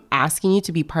I'm asking you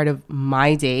to be part of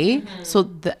my day. So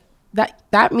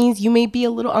that means you may be a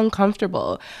little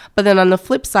uncomfortable. But then on the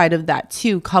flip side of that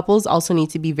too, couples also need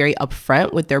to be very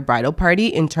upfront with their bridal party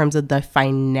in terms of the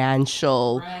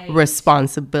financial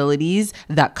responsibilities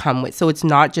that come with. So it's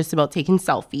not just about taking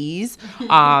selfies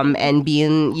and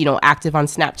being, you know, active on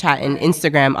Snapchat and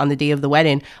Instagram on the day of the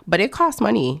wedding, but it costs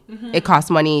money. It costs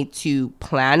money to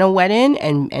plan a wedding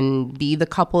and be the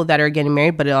couple that are getting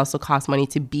married, but it also costs money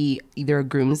to be either a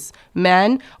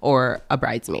groomsman or a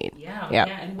bridesmaid. Yeah.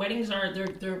 And weddings weddings are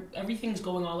they're everything's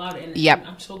going all out, and Yep.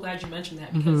 I'm so glad you mentioned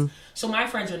that because so my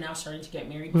friends are now starting to get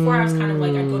married. Before I was kind of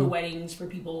like I'd go to weddings for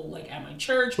people like at my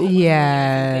church. But I wasn't really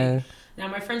everything. Now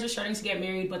my friends are starting to get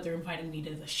married, but they're inviting me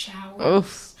to the showers.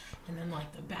 Oof. And then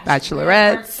like the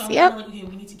bachelorettes. So I'm Yep. like, okay,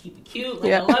 we need to keep it cute.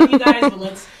 Like I love you guys,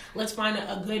 but let's find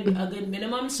a good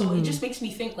minimum. So it just makes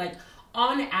me think like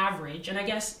on average, and I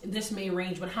guess this may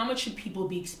range, but how much should people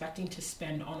be expecting to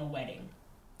spend on a wedding?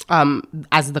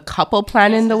 As the couple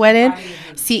planning the wedding.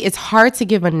 See, it's hard to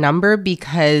give a number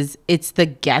because it's the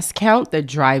guest count that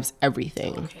drives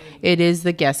everything. Okay. It is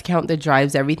the guest count that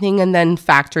drives everything. And then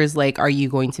factors like, are you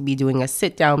going to be doing a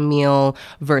sit down meal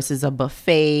versus a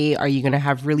buffet? Are you going to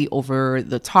have really over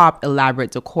the top,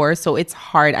 elaborate decor? So it's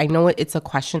hard. I know it's a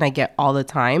question I get all the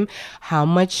time. How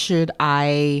much should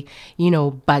I,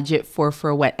 budget for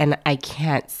a wedding? And I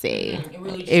can't say. It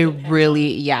really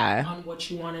depends on what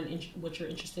you want and what you're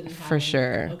interested in having. For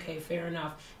sure. Okay, fair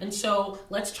enough. And so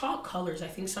let's talk colors. I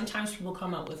think sometimes people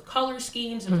come up with color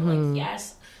schemes and they're like,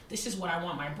 yes, this is what I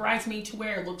want my bridesmaid to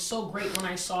wear. It looks so great when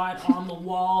I saw it on the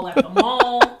wall at the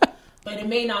mall, but it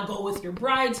may not go with your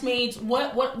bridesmaids.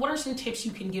 What are some tips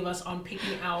you can give us on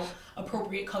picking out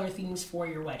appropriate color themes for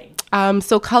your wedding?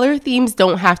 So color themes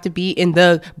don't have to be in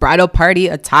the bridal party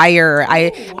attire.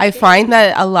 I find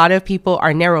that a lot of people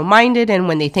are narrow-minded, and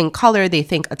when they think color, they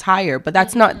think attire. But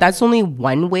that's only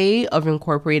one way of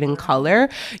incorporating color.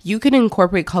 You can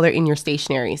incorporate color in your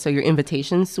stationery, so your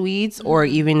invitation suites, or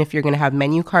even if you're going to have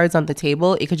menu cards on the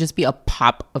table, it could just be a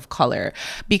pop of color.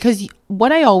 Because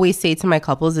what I always say to my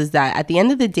couples is that at the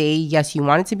end of the day, yes, you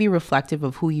want it to be reflective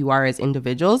of who you are as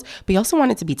individuals, but you also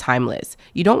want it to be timeless.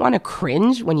 You don't want to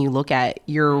cringe when you look at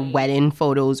your wedding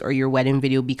photos or your wedding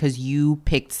video because you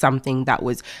picked something that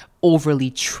was overly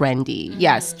trendy.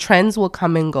 Yes, trends will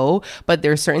come and go, but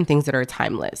there are certain things that are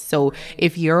timeless. So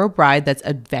if you're a bride that's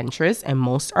adventurous, and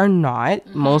most are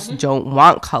not, most don't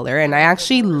want color, and I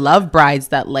actually love brides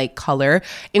that like color,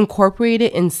 incorporate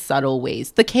it in subtle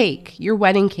ways. The cake, your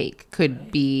wedding cake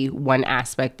could be one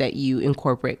aspect that you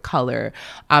incorporate color,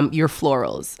 your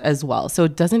florals as well. So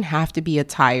it doesn't have to be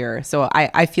attire. So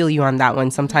I feel you on that one.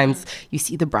 Sometimes you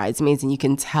see the bridesmaids and you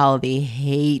can tell they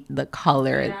hate the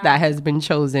color that has been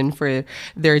chosen for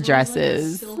their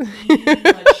dresses. Like silky,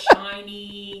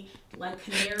 shiny,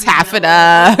 canary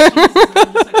taffeta,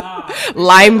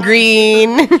 lime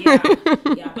green.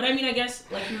 Yeah. But I mean, I guess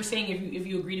like you were saying, if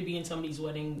you agree to be in somebody's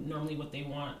wedding, normally what they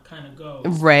want kind of goes.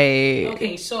 Right.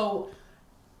 Okay, so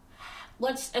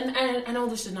and I know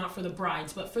this is not for the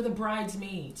brides, but for the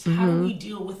bridesmaids, how do we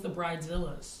deal with the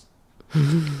bridezillas?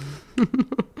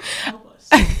 Help us.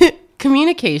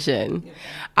 Communication.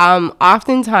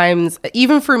 Oftentimes,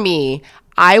 even for me,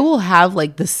 I will have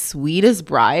like the sweetest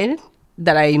bride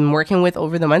that I'm working with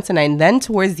over the months, and then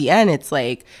towards the end, it's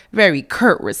like very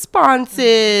curt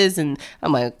responses, and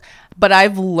I'm like, but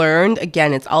I've learned,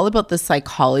 again, it's all about the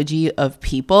psychology of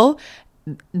people.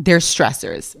 There's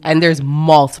stressors, and there's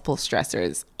multiple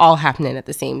stressors all happening at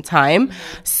the same time.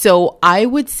 So I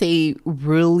would say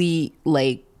really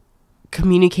like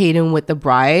communicating with the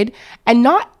bride and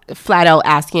not flat out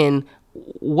asking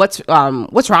what's wrong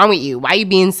with you, why are you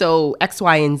being so X,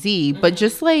 Y, and Z, but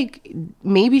just like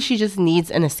maybe she just needs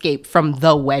an escape from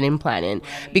the wedding planning.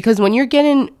 Because when you're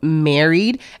getting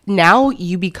married, now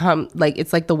you become like,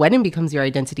 it's like the wedding becomes your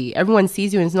identity. Everyone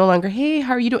sees you and it's no longer, hey,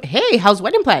 how are you doing? Hey, how's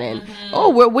wedding planning? Oh,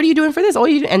 what are you doing for this? Oh,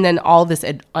 and then all this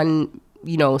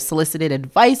solicited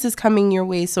advice is coming your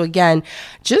way. So again,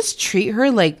 just treat her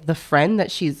like the friend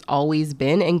that she's always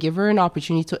been and give her an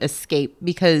opportunity to escape,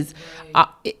 because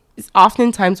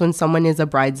oftentimes when someone is a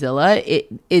bridezilla,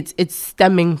 it's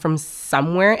stemming from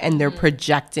somewhere and they're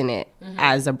projecting it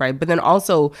as a bride. But then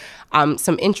also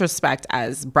some introspect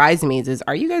as bridesmaids is,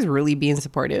 are you guys really being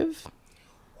supportive?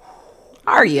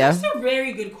 Are you? That's a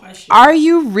very good question. Are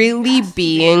you really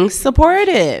being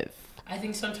supportive? I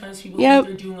think sometimes people think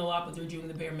they're doing a lot, but they're doing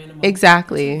the bare minimum.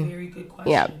 Exactly. That's a very good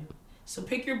question. Yeah. So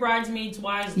pick your bridesmaids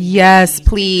wisely. Yes,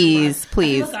 please. I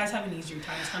feel like guys have an easier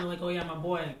time. It's kind of like, oh yeah, my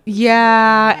boy.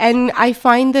 Yeah, and I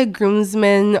find the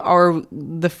groomsmen or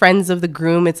the friends of the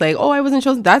groom, it's like, oh, I wasn't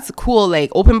chosen. That's cool. Like,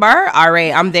 open bar? All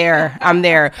right, I'm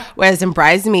there. Whereas in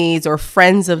bridesmaids or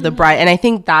friends of the bride, and I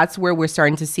think that's where we're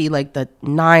starting to see like the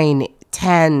 9,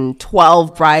 10,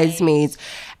 12 bridesmaids.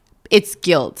 it's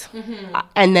guilt.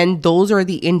 And then those are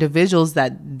the individuals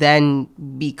that then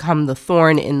become the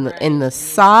thorn in the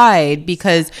side,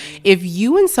 because if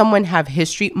you and someone have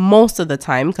history most of the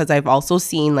time, because I've also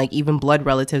seen like even blood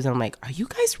relatives, I'm like, are you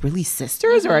guys really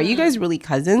sisters or are you guys really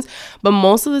cousins? But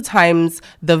most of the times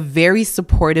the very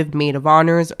supportive maid of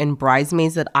honors and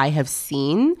bridesmaids that I have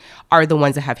seen are the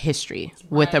ones that have history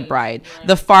with a bride.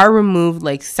 The far removed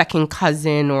like second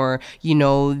cousin, or you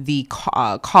know, the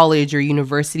college or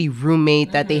university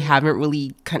roommate that they haven't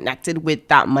really connected with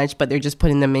that much, but they're just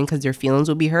putting them in because their feelings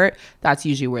will be hurt. That's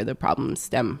usually where the problems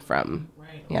stem from.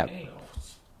 Right. Yep. Okay.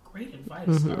 Great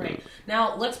advice. All right.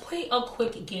 Now let's play a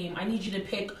quick game. I need you to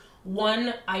pick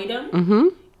one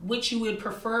item which you would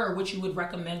prefer or which you would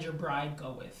recommend your bride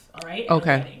go with. All right.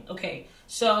 Okay. Okay.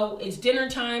 So it's dinner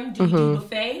time. Do we do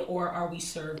buffet or are we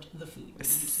served the food? What do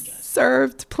you suggest?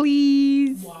 Served,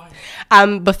 please. Why?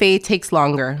 Buffet takes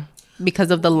longer because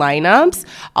of the lineups.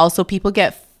 Also, people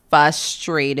get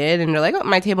frustrated and they're like, oh,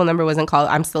 my table number wasn't called.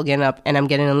 I'm still getting up and I'm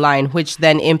getting in line, which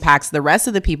then impacts the rest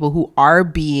of the people who are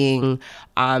being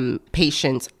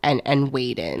patient and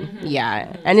waiting.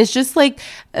 Yeah. And it's just like,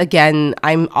 again,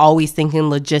 I'm always thinking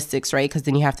logistics, right? Because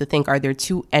then you have to think, are there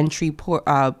two entry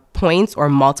points or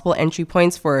multiple entry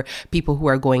points for people who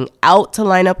are going out to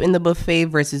line up in the buffet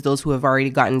versus those who have already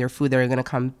gotten their food that are going to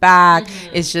come back?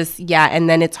 It's just, yeah. And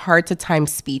then it's hard to time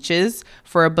speeches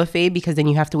for a buffet because then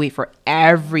you have to wait for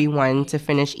everyone to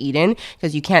finish eating,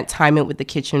 because you can't time it with the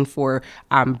kitchen for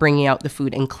bringing out the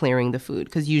food and clearing the food,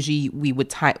 because usually we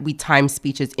time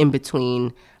speeches in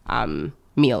between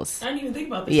meals. I didn't even think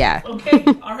about this. Yeah. Okay.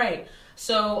 All right.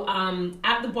 So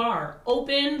at the bar,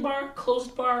 open bar,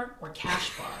 closed bar, or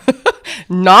cash bar?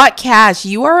 Not cash.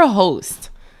 You are a host.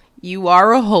 You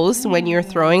are a host when you're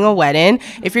throwing a wedding.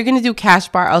 If you're going to do cash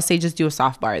bar, I'll say just do a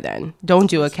soft bar then. Don't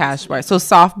do a cash bar. So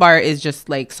soft bar is just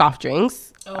like soft drinks.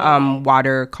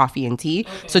 Water, coffee, and tea.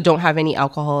 So don't have any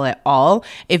alcohol at all.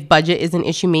 If budget is an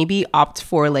issue, maybe opt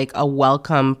for like a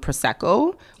welcome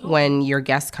Prosecco when your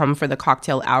guests come for the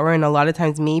cocktail hour. And a lot of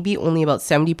times, maybe only about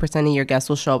 70% of your guests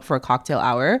will show up for a cocktail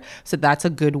hour. So that's a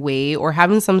good way. Or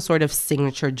having some sort of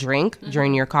signature drink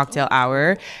during your cocktail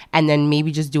hour. And then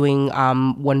maybe just doing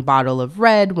one bottle of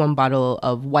red, one bottle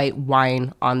of white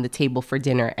wine on the table for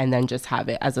dinner, and then just have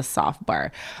it as a soft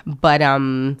bar. But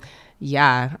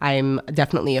yeah, I'm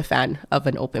definitely a fan of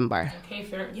an open bar. Okay,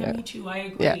 fair. Yeah, me too. I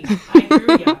agree. Yeah. I agree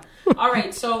with you. All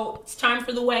right, so it's time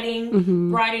for the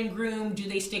wedding. Bride and groom, do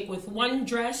they stick with one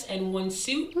dress and one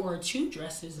suit, or two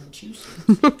dresses and two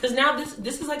suits? Because now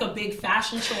this is like a big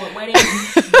fashion show at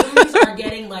weddings. Grooms are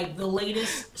getting like the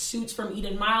latest suits from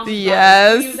Eden Miles.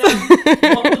 Yes.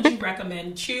 What would you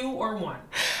recommend, two or one?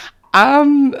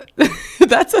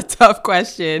 That's a tough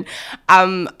question.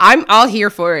 I'm all here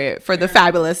for it, for the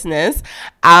fabulousness.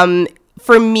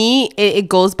 For me, it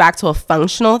goes back to a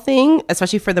functional thing,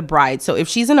 especially for the bride. So if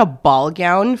she's in a ball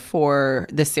gown for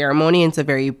the ceremony, and it's a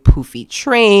very poofy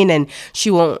train and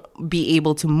she won't be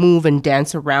able to move and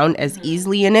dance around as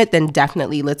easily in it, then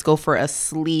definitely let's go for a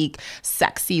sleek,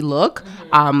 sexy look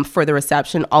for the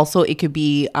reception. Also, it could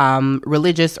be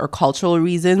religious or cultural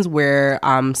reasons where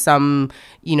some,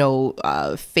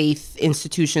 faith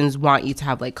institutions want you to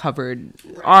have like covered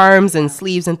arms and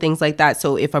sleeves and things like that.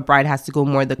 So if a bride has to go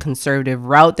more the conservative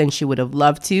route than she would have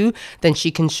loved to, then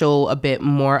she can show a bit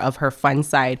more of her fun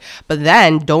side. But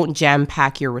then don't jam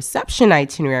pack your reception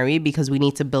itinerary, because we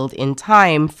need to build in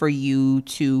time for you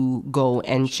to go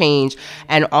and change.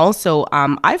 And also,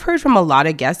 I've heard from a lot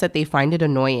of guests that they find it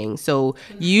annoying. So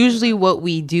usually what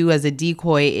we do as a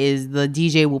decoy is the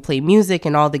DJ will play music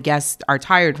and all the guests are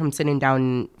tired from sitting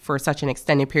down for such an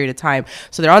extended period of time.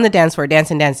 So they're on the dance floor,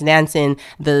 dancing. The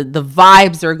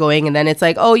vibes are going, and then it's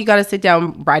like, oh, you got to sit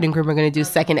down. Bride and groom are going to do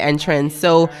second entrance.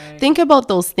 So think about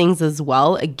those things as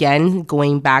well. Again,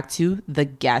 going back to the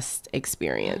guest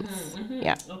experience.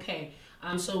 Yeah. Okay.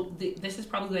 So this is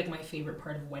probably like my favorite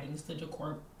part of weddings, the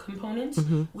decor components.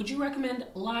 Would you recommend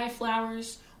live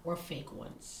flowers or fake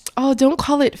ones? Oh, don't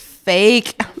call it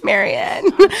fake, Marianne.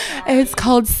 It's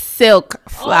called silk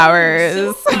flowers.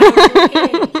 Silk flowers.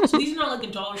 Okay. So these are not like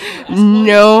a dollar store.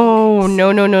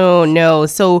 No.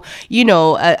 So,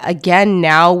 again,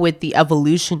 now with the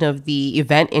evolution of the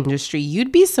event industry,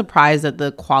 you'd be surprised at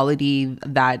the quality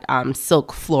that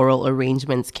silk floral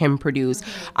arrangements can produce.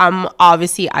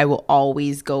 Obviously, I will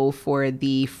always go for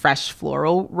the fresh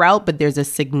floral route, but there's a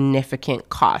significant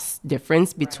cost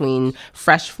difference between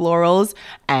fresh florals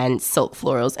and silk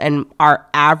florals. And our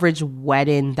average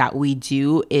wedding that we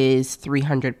do is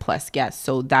 300 plus guests.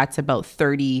 So that's about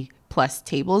 30 plus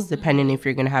tables, depending if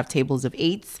you're going to have tables of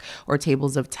 8s or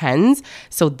tables of 10s.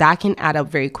 So that can add up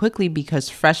very quickly because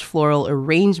fresh floral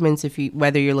arrangements,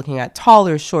 whether you're looking at tall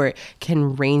or short,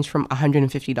 can range from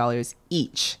 $150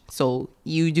 each. So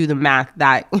you do the math,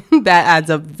 that adds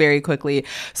up very quickly.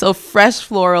 So fresh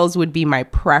florals would be my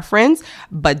preference,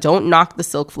 but don't knock the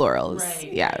silk florals.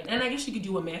 Right. Yeah. Right. And I guess you could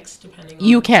do a mix depending on.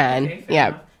 You can. Okay,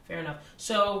 fair enough.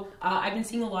 So I've been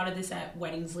seeing a lot of this at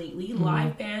weddings lately.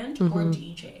 Live band or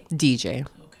DJ? DJ.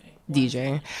 Okay.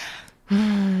 DJ.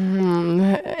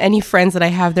 Any friends that I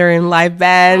have there in live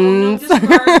bands?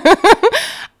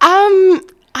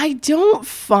 I don't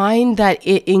find that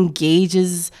it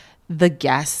engages the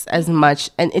guests as much,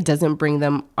 and it doesn't bring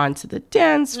them onto the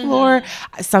dance floor.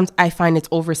 I find it's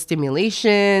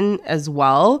overstimulation as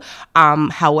well.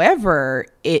 However,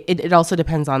 it also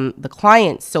depends on the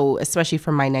client. So especially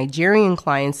for my Nigerian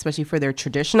clients, especially for their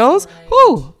traditionals,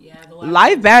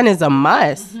 live band is a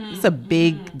must. It's a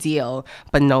big deal.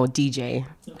 But no, DJ.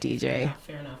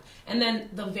 Fair enough. And then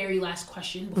the very last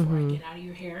question before I get out of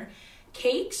your hair.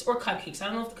 Cakes or cupcakes? I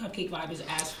don't know if the cupcake vibe is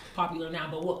as popular now,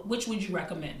 but which would you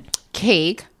recommend?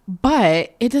 Cake,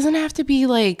 but it doesn't have to be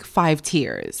like 5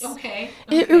 tiers. Okay.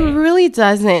 It really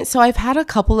doesn't. So I've had a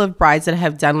couple of brides that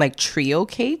have done like trio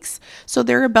cakes. So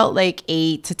they're about like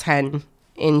 8 to 10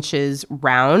 inches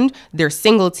round. They're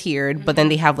single tiered, but then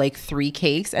they have like 3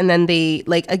 cakes. And then they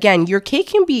again, your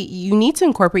cake you need to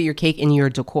incorporate your cake in your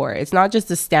decor. It's not just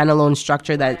a standalone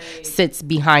structure that sits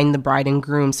behind the bride and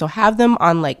groom. So have them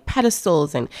on like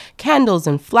pedestals and candles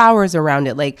and flowers around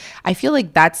it. Like, I feel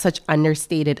like that's such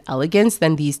understated elegance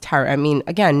than these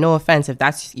again, no offense. If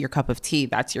that's your cup of tea,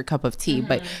 that's your cup of tea.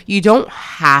 But you don't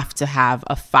have to have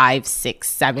a 5, 6,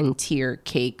 7 tier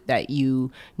cake that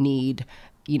you need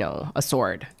a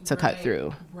sword to cut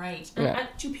through. Right. And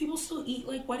do people still eat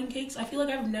like wedding cakes? I feel like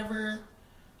I've never.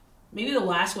 Maybe the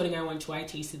last wedding I went to, I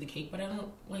tasted the cake, but I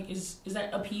don't like. Is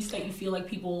that a piece that you feel like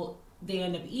they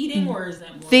end up eating, or is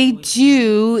that more? They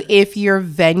do if your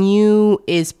venue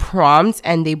is prompt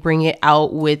and they bring it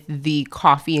out with the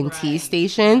coffee and tea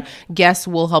station. Guests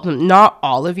will help them. Not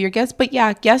all of your guests, but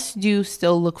yeah, guests do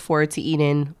still look forward to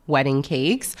eating wedding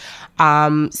cakes.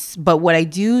 But what I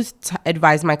do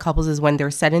advise my couples is when they're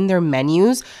setting their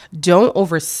menus, don't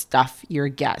overstuff your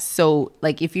guests. So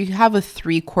like if you have a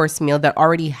 3-course meal that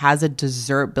already has a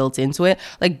dessert built into it,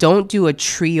 like don't do a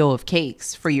trio of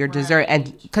cakes for your dessert,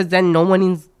 and because then no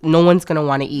one's gonna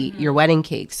want to eat your wedding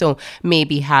cake. So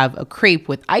maybe have a crepe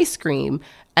with ice cream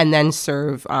and then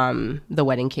serve the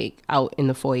wedding cake out in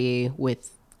the foyer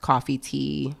with coffee,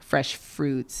 tea, fresh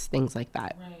fruits, things like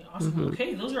that. Right. Awesome.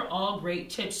 Okay, those are all great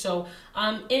tips. So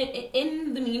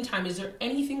in the meantime, is there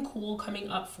anything cool coming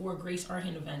up for Grace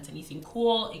Arhin events? Anything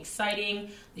cool,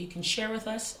 exciting that you can share with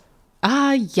us?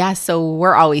 Yeah, so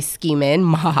we're always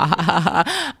scheming.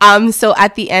 So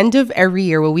at the end of every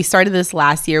year, well, we started this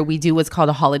last year, we do what's called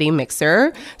a holiday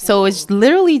mixer. So it's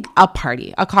literally a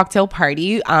cocktail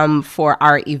party for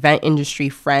our event industry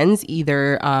friends,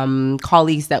 either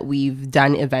colleagues that we've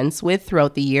done events with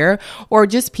throughout the year, or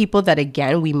just people that,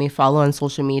 again, we may follow on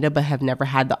social media but have never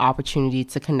had the opportunity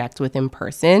to connect with in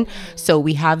person. So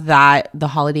we have the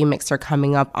holiday mixer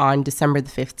coming up on December the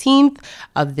 15th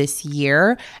of this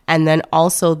year. And then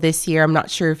also this year, I'm not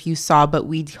sure if you saw, but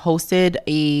we hosted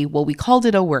we called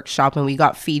it a workshop, and we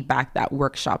got feedback that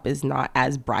workshop is not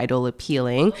as bridal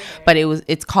appealing, but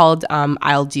it's called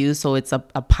I'll Do. So it's a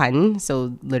pun.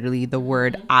 So literally the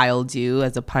word I'll do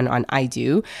as a pun on I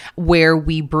do, where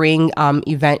we bring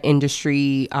event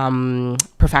industry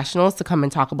professionals to come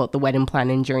and talk about the wedding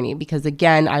planning journey. Because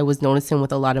again, I was noticing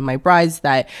with a lot of my brides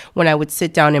that when I would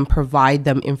sit down and provide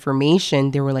them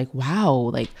information, they were like, wow,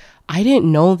 like I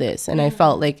didn't know this. And I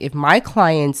felt like if my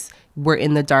clients were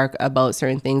in the dark about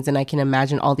certain things, and I can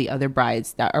imagine all the other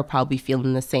brides that are probably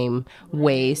feeling the same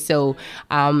way. So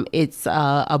it's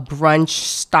a brunch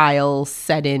style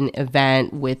set-in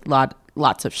event with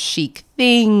lots of chic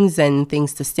things and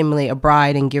things to stimulate a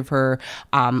bride and give her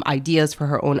ideas for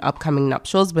her own upcoming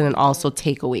nuptials, but then also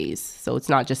takeaways. So it's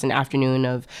not just an afternoon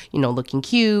of, looking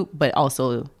cute, but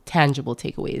also tangible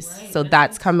takeaways. Right. So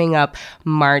that's coming up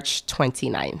March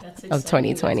 29th of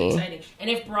 2020. And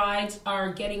if brides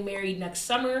are getting married next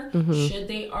summer, should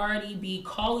they already be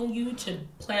calling you to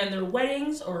plan their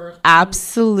weddings? Or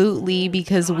absolutely,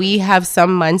 because we have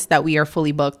some months that we are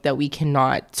fully booked that we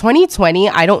cannot. 2020,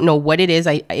 I don't know what it is.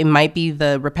 It might be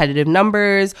the repetitive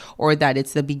numbers or that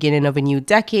it's the beginning of a new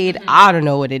decade. I don't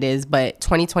know what it is, but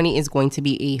 2020 is going to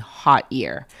be a hot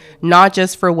year, not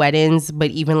just for weddings,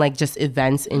 but even like just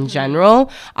events in in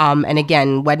general. And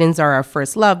again, weddings are our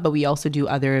first love, but we also do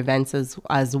other events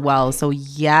as well. So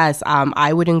yes,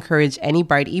 I would encourage any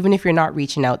bride, even if you're not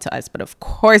reaching out to us, but of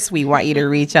course we want you to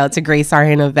reach out to Grace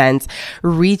Arhin Events.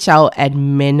 Reach out at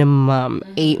minimum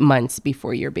 8 months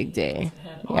before your big day.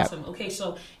 Awesome. Yep. Okay,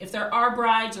 so if there are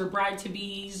brides or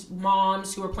bride-to-be's,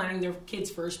 moms who are planning their kid's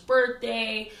first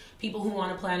birthday, people who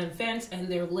want to plan events, and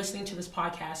they're listening to this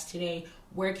podcast today,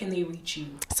 where can they reach you?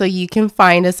 So you can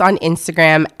find us on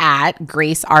Instagram at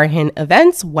Grace Arhin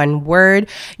Events, one word.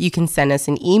 You can send us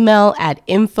an email at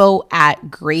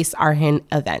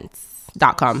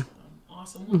info@gracearhinevents.com.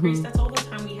 Awesome. Well, Grace, that's all the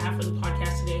time we have for the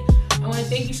podcast today. I want to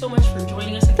thank you so much for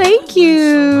joining us. Thank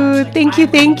you. Thank you.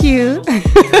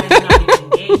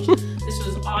 This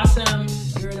was awesome.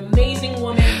 You're an amazing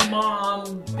woman,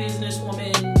 mom,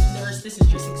 businesswoman, nurse. This is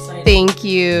just exciting. Thank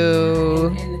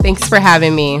you. Thanks for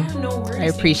having me. Yeah, no worries. I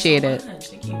appreciate it.